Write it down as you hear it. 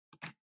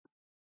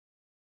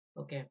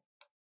Okay,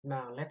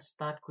 now let's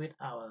start with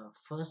our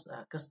first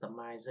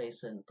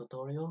customization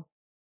tutorial.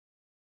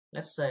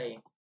 Let's say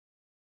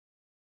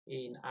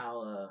in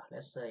our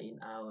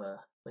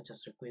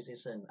purchase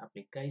requisition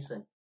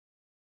application,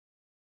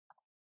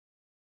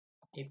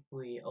 if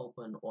we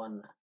open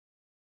one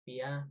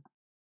PR,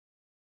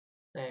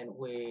 then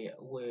we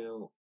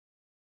will,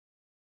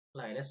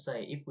 like, let's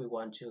say if we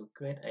want to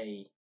create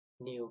a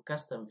new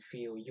custom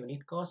field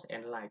unit cost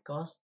and line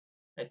cost,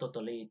 a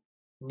totally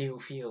new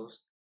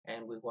fields,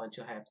 and we want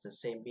to have the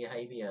same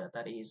behavior,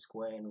 that is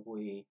when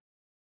we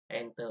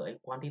enter a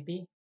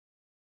quantity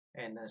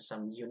and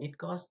some unit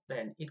cost,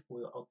 then it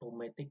will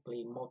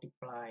automatically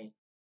multiply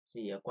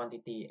the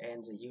quantity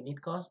and the unit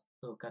cost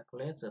to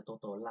calculate the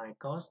total line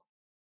cost.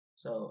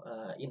 So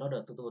in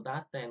order to do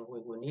that, then we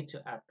will need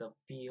to add the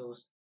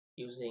fields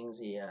using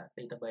the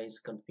database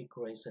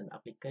configuration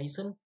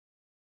application,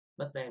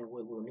 but then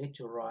we will need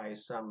to write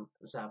some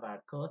Java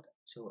code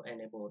to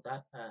enable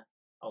that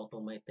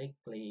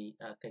automatically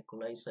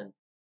calculation.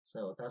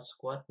 So that's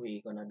what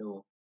we're gonna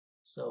do.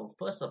 So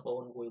first of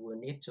all, we will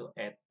need to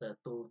add the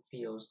two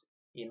fields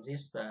in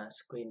this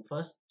screen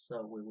first.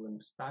 So we will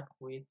start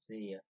with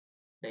the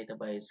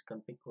database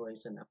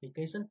configuration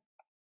application.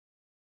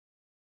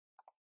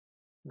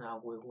 Now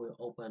we will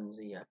open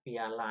the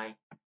PR line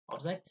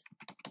object.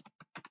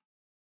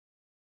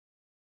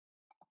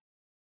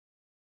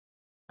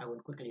 I will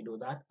quickly do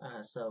that.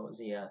 So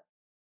the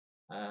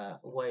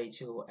way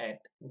to add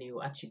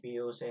new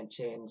attributes and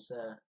change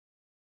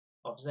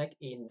object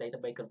in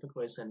database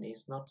configuration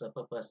is not the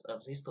purpose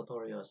of this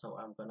tutorial, so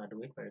I'm gonna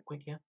do it very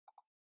quick here.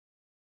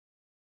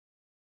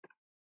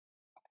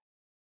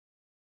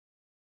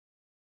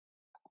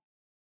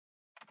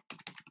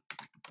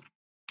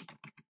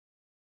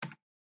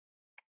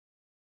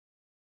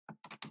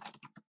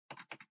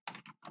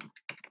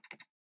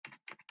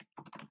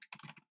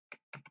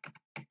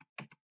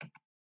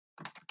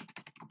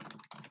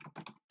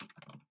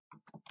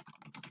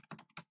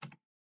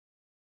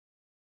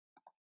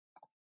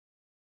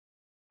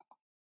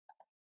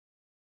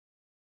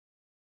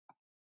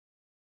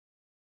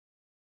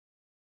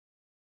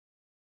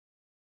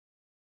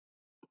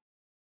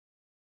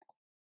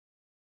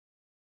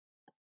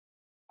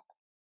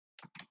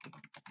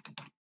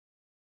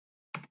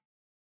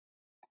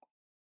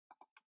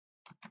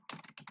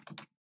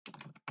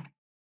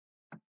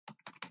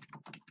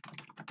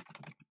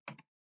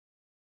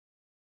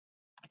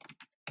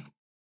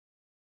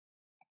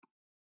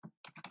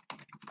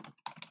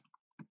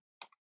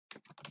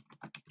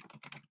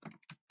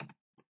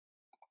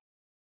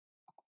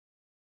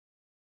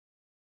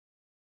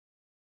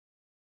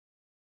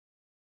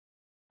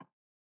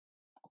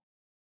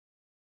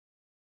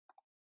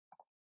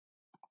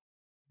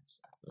 Let's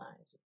apply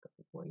the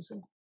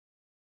configuration.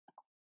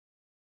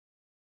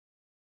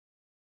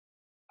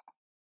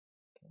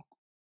 Okay.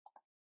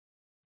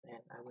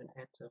 And I will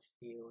add the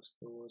fields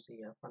to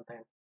the front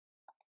end.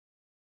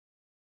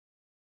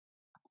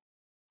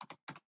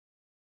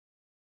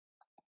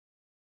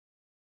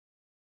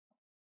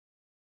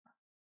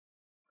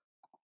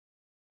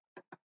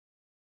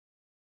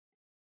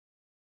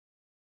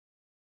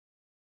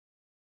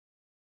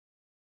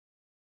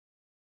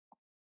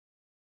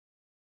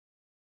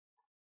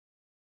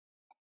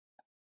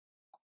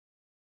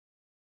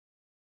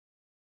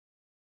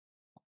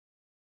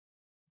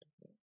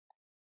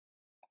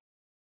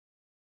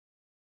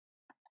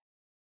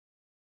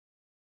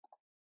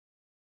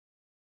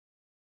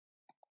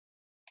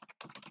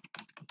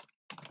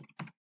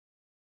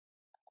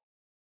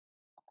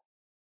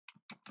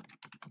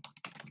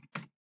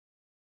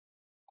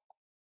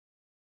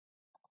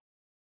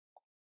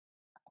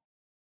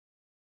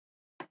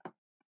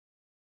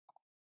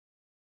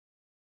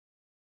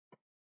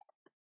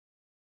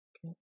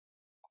 Okay.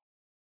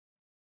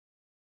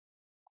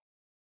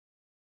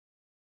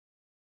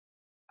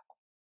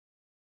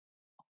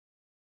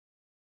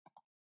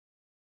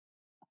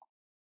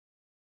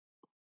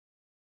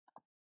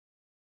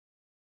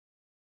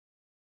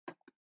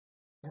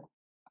 Yep.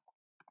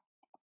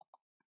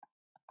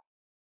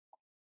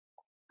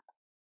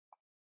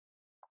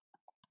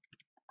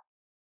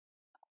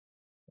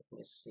 Let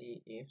me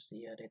see if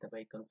the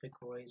database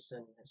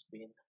configuration has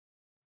been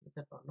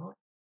completed or not.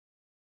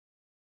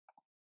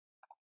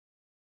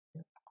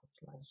 Yep,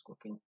 lines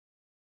cooking.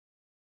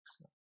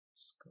 So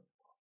let's go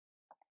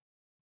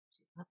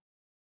see that.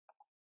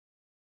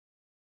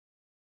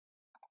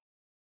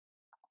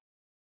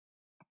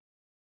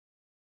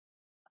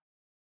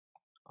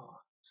 Oh,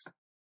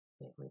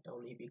 wait,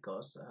 only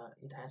because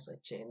it has a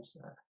change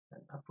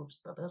an approved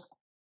status,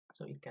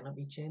 so it cannot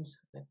be changed.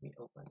 Let me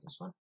open this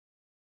one.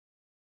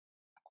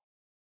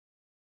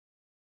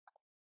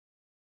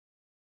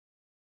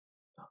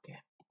 Okay.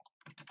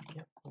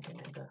 Yep, we can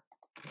enter.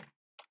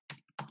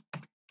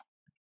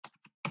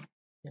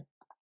 Yep.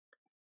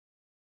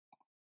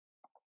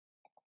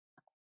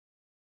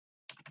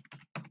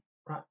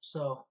 Right.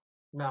 So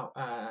now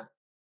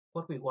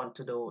what we want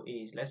to do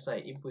is, let's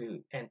say if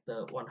we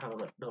enter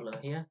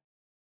 $100 here,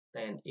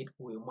 then it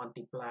will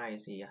multiply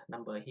the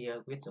number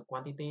here with the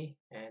quantity,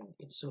 and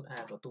it should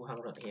have a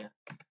 200 here.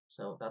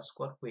 So that's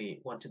what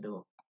we want to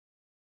do.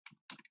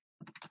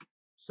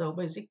 So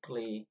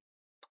basically,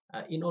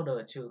 in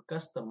order to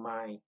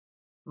customize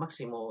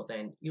Maximo,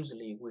 then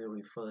usually we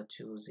refer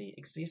to the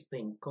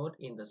existing code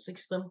in the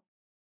system.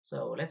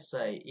 So let's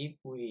say if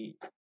we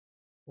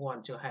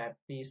want to have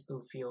these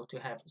two fields to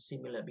have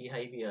similar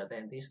behavior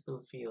than these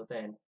two fields,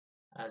 then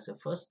the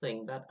first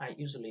thing that I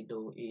usually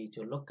do is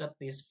to look at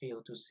this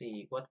field to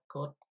see what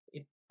code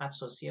is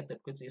associated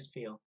with this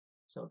field.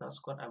 So that's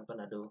what I'm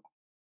gonna do.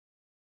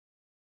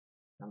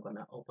 I'm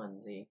gonna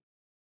open the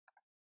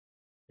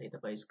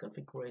database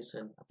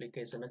configuration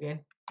application again.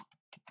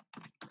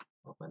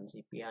 Open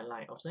the PI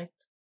line object,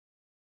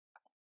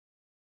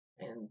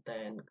 and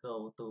then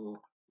go to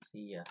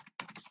the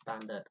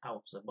standard out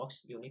of the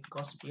box unit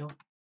cost field.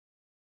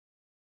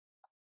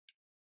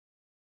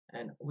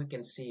 And we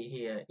can see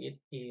here it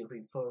is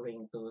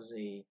referring to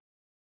the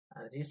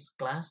this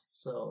class.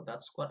 So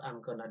that's what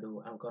I'm gonna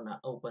do. I'm gonna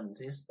open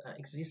this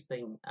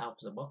existing out of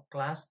the box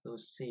class to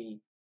see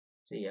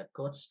the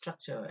code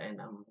structure,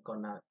 and I'm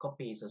gonna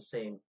copy the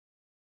same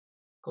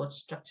code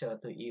structure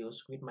to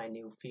use with my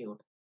new field.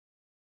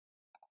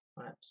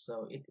 Right,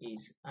 so it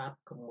is add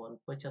common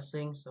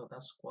purchasing. So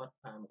that's what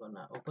I'm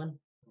gonna open.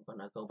 I'm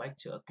gonna go back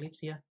to Eclipse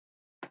here.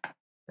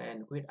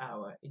 Then with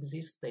our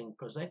existing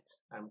project,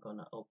 I'm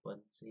gonna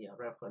open the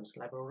reference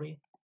library,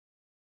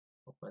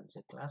 open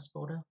the class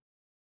folder.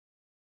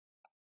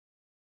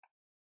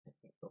 Let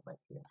me go back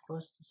here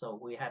first. So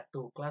we have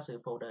two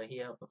classes folder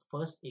here. The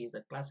first is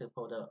the class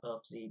folder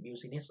of the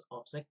business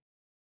object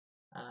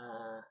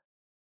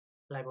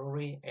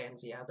library, and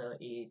the other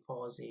is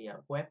for the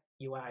web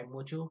UI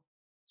module.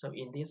 So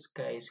in this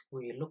case,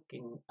 we're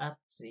looking at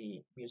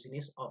the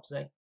business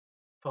object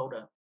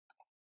folder.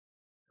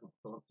 I'm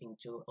going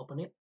to open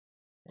it,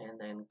 and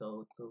then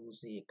go to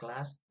the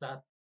class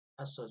that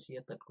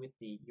associated with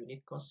the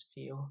unit cost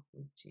field,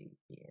 which is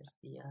the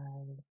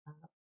SDI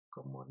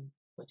common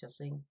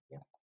purchasing. Yeah,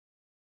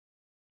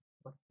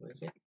 what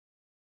is it?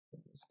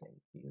 In this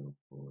case, view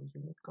for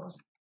unit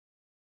cost.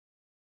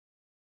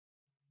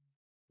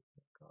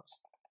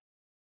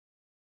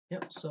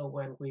 Yep, so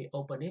when we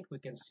open it, we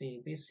can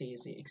see this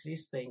is the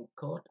existing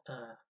code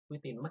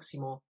within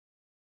Maximo.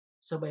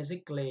 So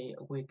basically,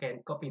 we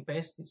can copy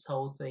paste this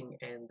whole thing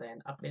and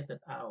then update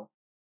it our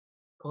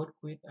code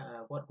with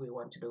what we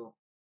want to do.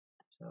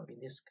 So in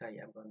this case,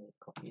 I'm going to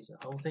copy the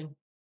whole thing.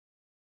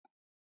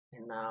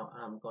 And now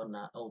I'm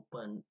gonna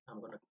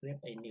create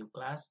a new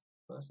class.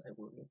 First, I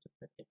will need to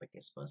create a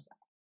package first.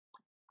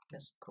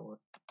 Let's code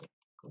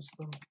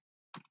custom,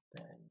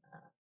 then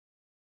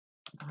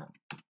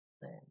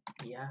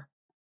yeah.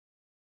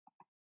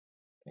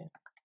 Okay,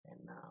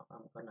 and now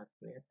I'm gonna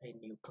create a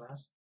new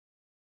class.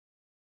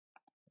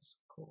 Let's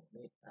call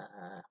it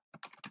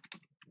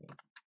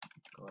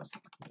cost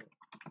new.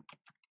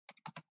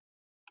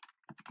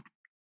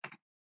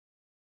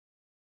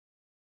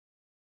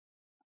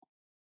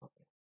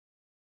 Okay.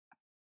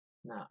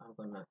 Now I'm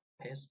gonna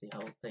paste the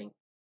whole thing.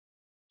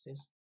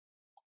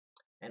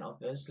 And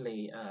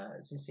obviously,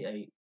 this is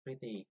a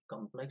pretty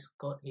complex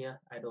code here.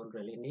 I don't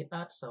really need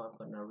that, so I'm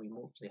gonna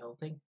remove the whole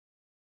thing.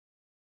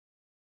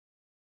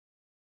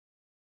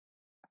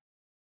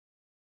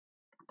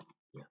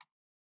 Yeah.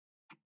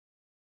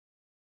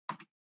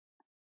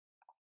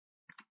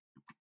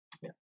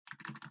 Yeah.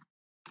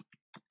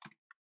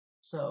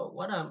 So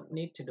what I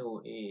need to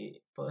do is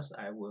first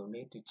I will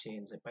need to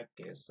change the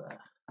package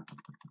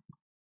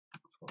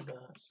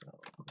folder. So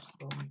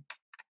custom.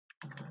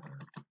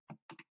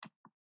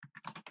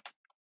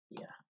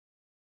 Yeah.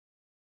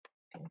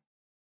 Okay.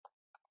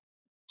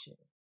 Change.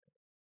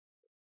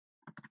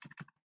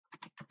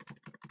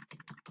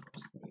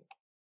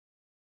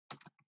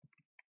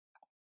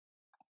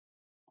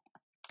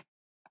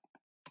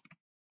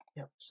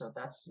 Yep, so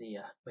that's the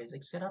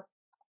basic setup.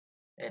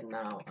 And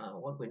now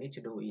what we need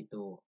to do is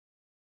to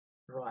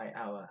write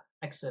our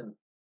action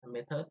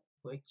method,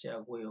 which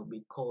will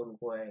be called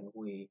when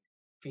we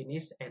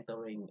finish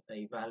entering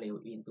a value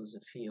into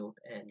the field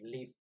and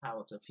leave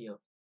out the field.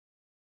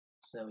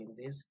 So in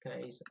this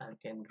case, I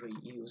can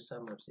reuse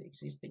some of the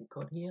existing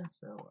code here.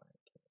 So I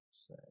can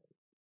say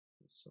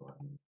this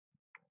one.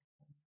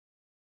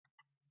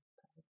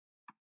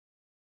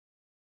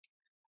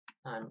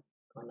 I'm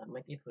gonna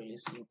make it really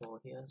simple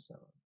here, so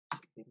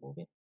remove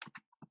it.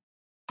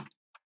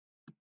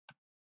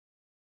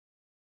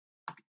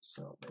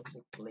 So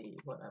basically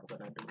what I'm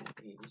gonna do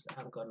is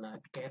I'm gonna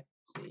get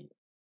the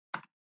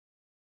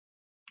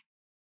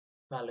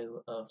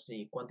value of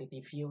the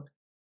quantity field.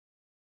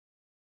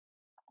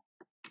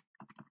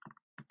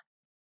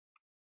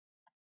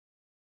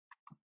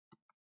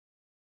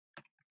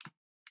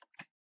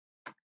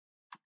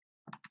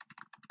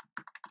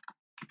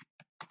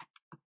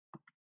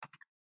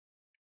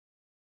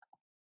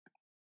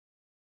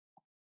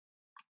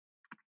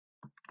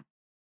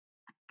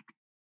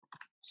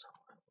 So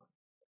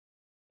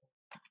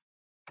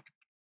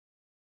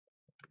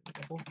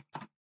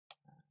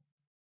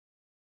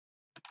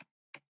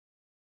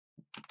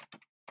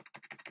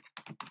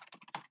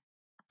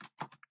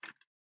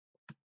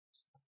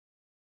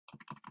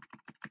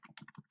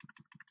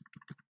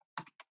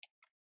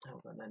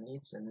gonna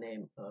need the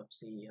name of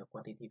the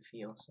quantity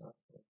field. So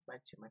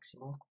back to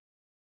Maximo.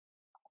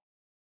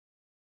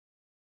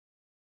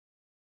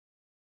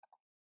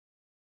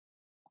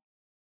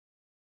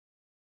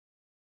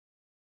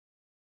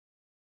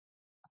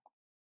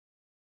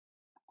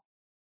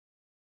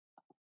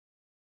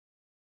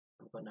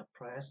 I'm gonna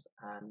press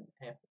an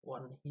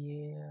F1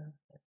 here.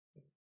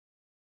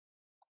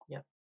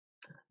 Yep,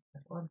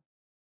 F1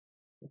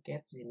 to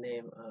get the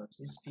name of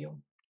this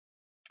field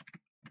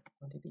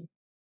quantity.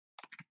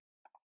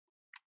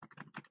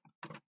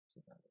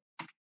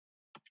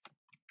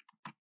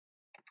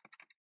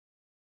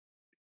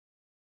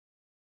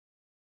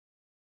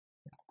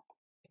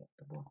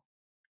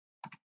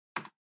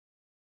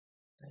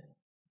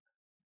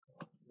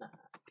 Now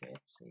get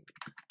the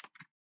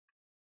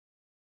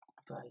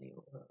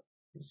value of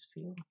this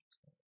field.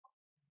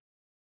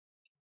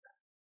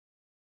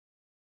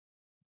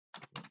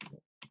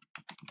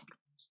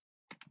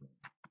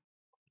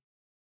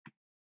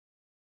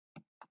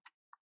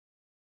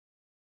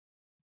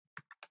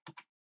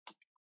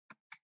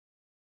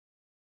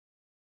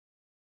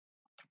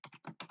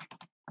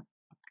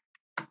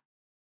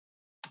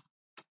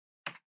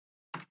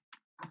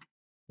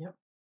 Yep.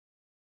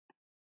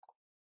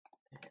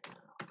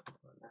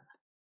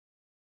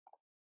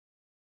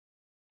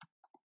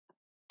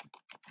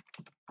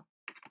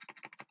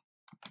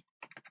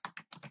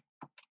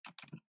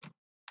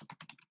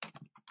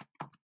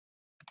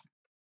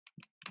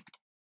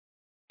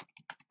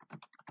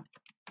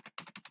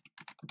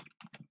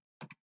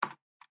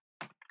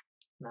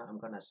 Now I'm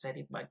gonna set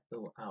it back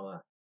to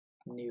our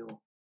new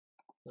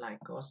line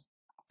cost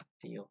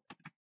field.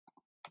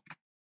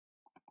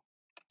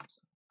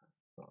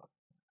 So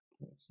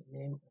it's the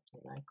name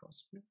of the line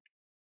cost field.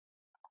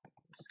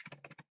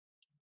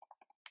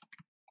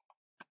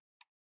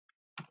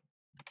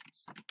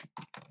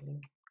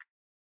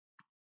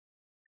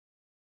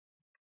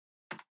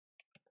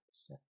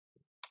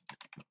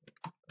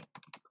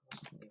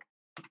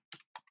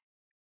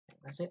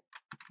 That's it.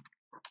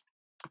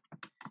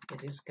 In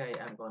this case,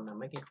 I'm gonna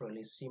make it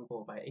really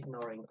simple by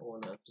ignoring all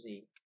of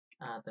the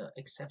other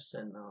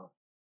exception or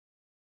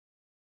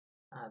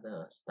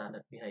other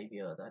standard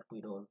behavior that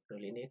we don't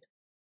really need.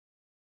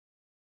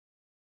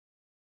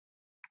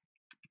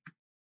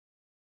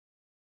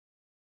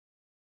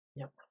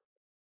 Yep.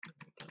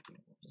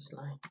 This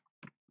line.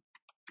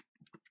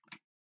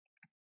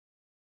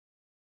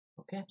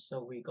 Okay,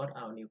 so we got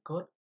our new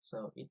code.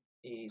 So it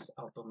is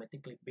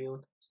automatically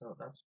built. So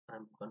that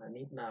I'm gonna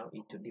need now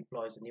is to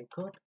deploy the new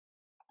code.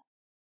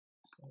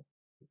 So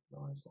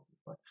deploy, so we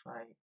got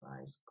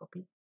files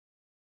copy.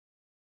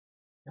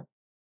 Yep.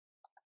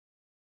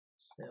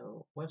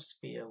 So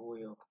WebSphere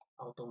will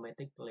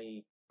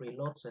automatically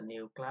reload the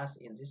new class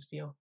in this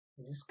field,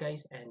 in this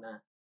case, and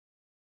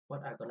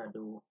what I'm gonna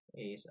do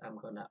is I'm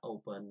gonna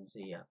open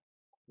the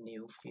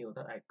new field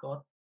that I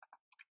got.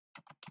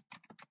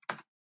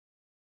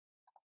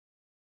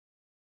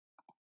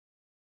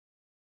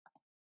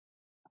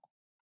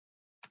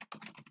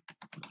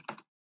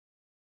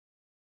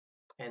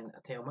 And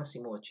tell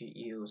Maximo to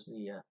use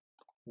the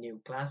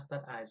new class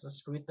that I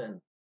just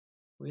written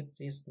with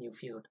this new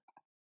field.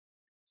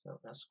 So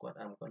that's what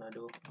I'm gonna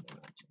do. I'm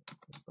gonna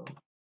go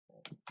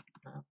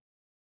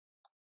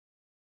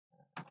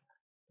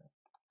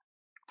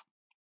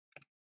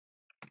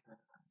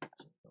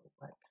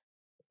back,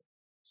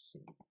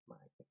 see my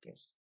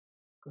package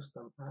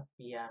custom app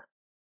via,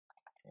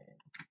 and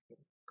it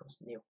goes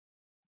new.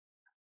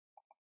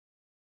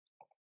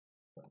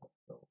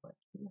 Go back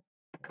here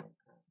and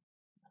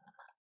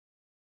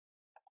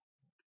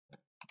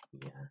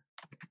yeah.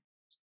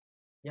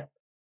 Yep.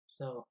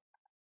 So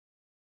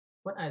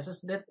what I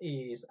just did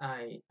is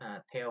I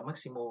tell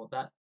Maximo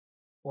that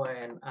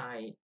when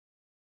I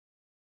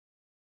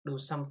do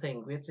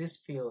something with this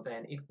field,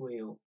 then it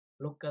will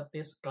look at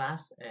this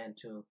class and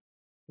to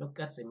look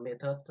at the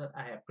method that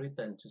I have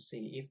written to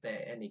see if there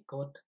are any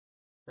code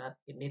that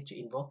it needs to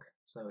invoke.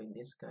 So in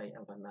this case,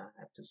 I'm gonna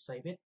have to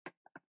save it.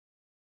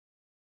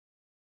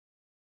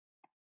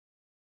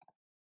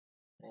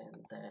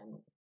 And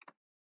then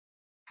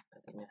I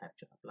think I have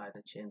to apply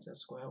the change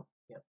as well.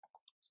 Yep.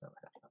 So I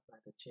have to apply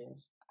the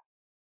change.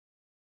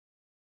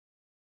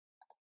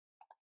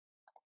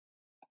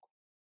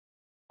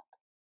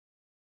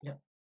 Yep.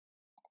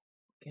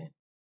 Okay.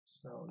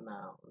 So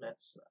now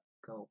let's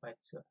go back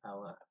to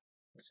our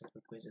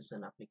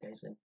requisition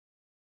application.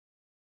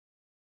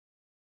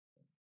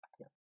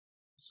 Yeah.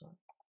 So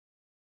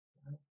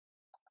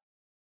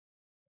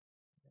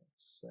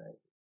let's say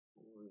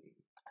we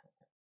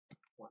have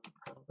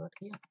 100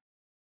 here.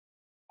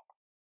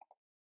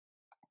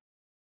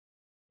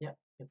 Yeah,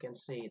 you can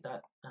see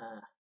that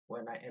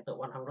when I enter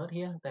 100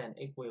 here, then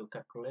it will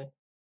calculate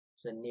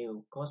the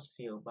new cost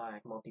field by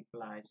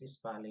multiply this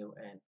value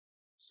and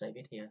save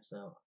it here.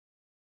 So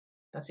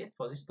that's it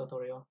for this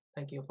tutorial.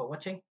 Thank you for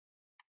watching.